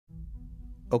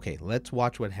Okay, let's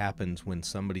watch what happens when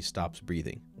somebody stops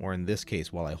breathing, or in this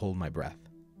case, while I hold my breath.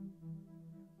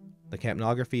 The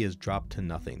capnography is dropped to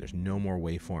nothing. There's no more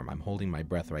waveform. I'm holding my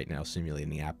breath right now, simulating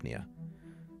the apnea.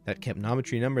 That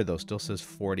capnometry number, though, still says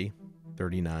 40,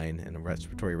 39, and a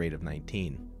respiratory rate of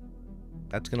 19.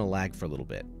 That's going to lag for a little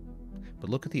bit. But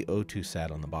look at the O2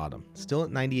 sat on the bottom. Still at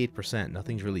 98%,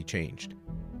 nothing's really changed.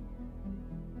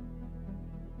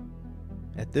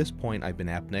 At this point, I've been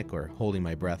apneic, or holding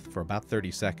my breath, for about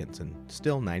 30 seconds, and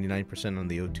still 99% on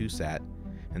the O2 sat,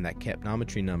 and that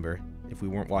capnometry number, if we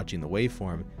weren't watching the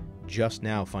waveform, just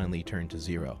now finally turned to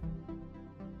 0.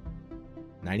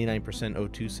 99%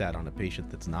 O2 sat on a patient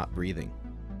that's not breathing.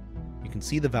 You can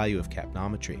see the value of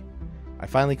capnometry. I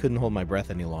finally couldn't hold my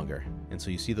breath any longer, and so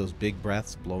you see those big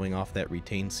breaths blowing off that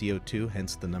retained CO2,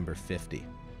 hence the number 50.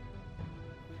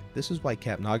 This is why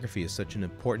capnography is such an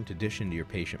important addition to your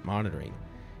patient monitoring.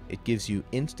 It gives you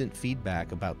instant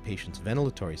feedback about patient's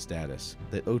ventilatory status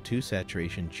that O2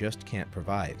 saturation just can't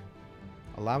provide,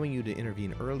 allowing you to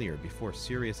intervene earlier before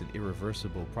serious and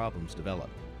irreversible problems develop.